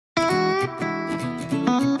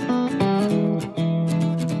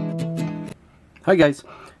Hi guys,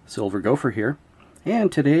 Silver Gopher here,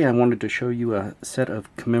 and today I wanted to show you a set of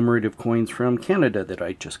commemorative coins from Canada that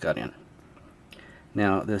I just got in.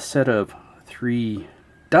 Now this set of 3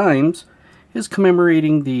 dimes is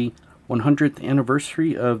commemorating the 100th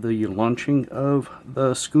anniversary of the launching of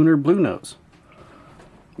the Schooner Bluenose.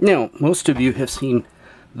 Now most of you have seen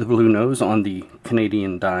the Bluenose on the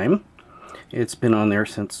Canadian dime. It's been on there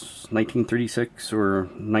since 1936 or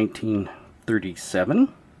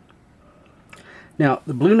 1937. Now,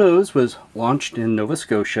 the Bluenose was launched in Nova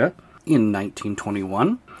Scotia in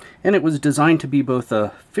 1921, and it was designed to be both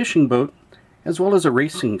a fishing boat as well as a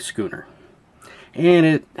racing schooner. And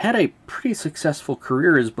it had a pretty successful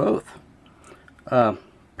career as both.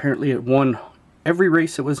 Apparently it won every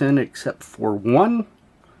race it was in except for one.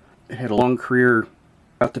 It had a long career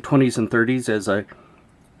throughout the 20s and 30s as a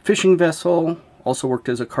fishing vessel, also worked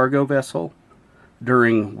as a cargo vessel.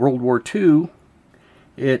 During World War II,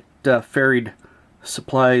 it ferried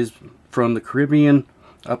supplies from the Caribbean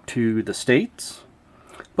up to the States,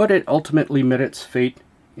 but it ultimately met its fate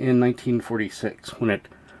in 1946 when it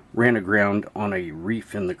ran aground on a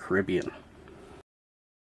reef in the Caribbean.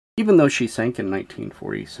 Even though she sank in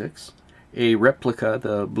 1946, a replica,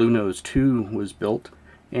 the Bluenose 2, was built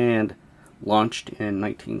and launched in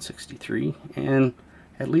 1963, and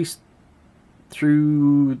at least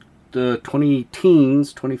through the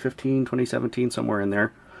 20-teens, 2015, 2017, somewhere in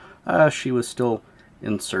there, she was still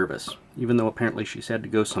in service, even though apparently she's had to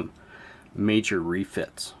go some major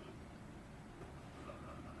refits.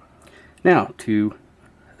 Now, to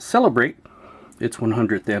celebrate its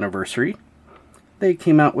 100th anniversary, they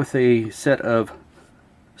came out with a set of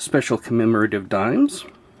special commemorative dimes.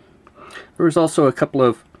 There was also a couple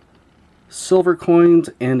of silver coins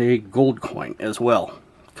and a gold coin as well,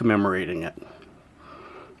 commemorating it.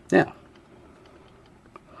 Now,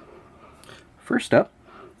 first up,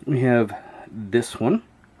 we have this one.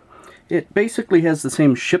 It basically has the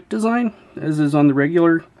same ship design as is on the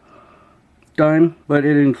regular dime, but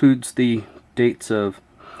it includes the dates of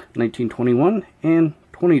 1921 and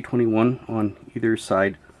 2021 on either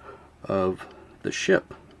side of the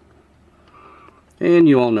ship. And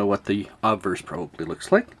you all know what the obverse probably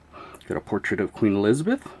looks like. It's got a portrait of Queen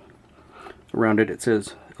Elizabeth. Around it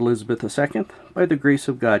says Elizabeth II, by the grace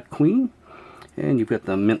of God, Queen. And you've got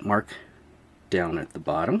the mint mark down at the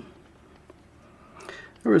bottom.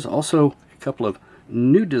 There was also a couple of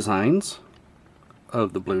new designs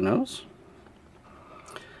of the Bluenose.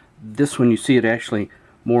 This one you see it actually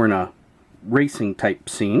more in a racing type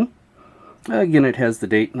scene. Again, it has the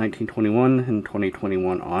date 1921 and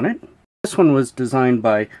 2021 on it. This one was designed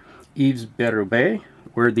by Yves Berube,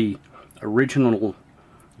 where the original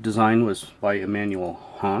design was by Emmanuel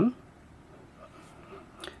Hahn.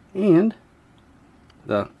 And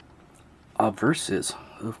the obverse is,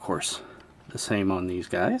 of course, the same on these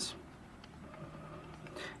guys.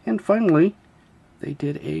 And finally, they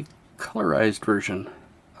did a colorized version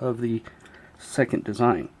of the second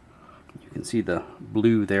design. You can see the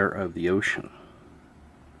blue there of the ocean.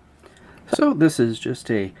 So this is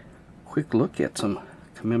just a quick look at some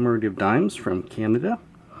commemorative dimes from Canada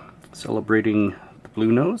celebrating the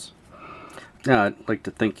Bluenose. Now, I'd like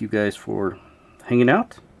to thank you guys for hanging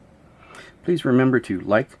out. Please remember to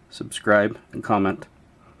like, subscribe, and comment.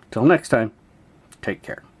 Till next time, take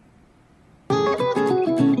care.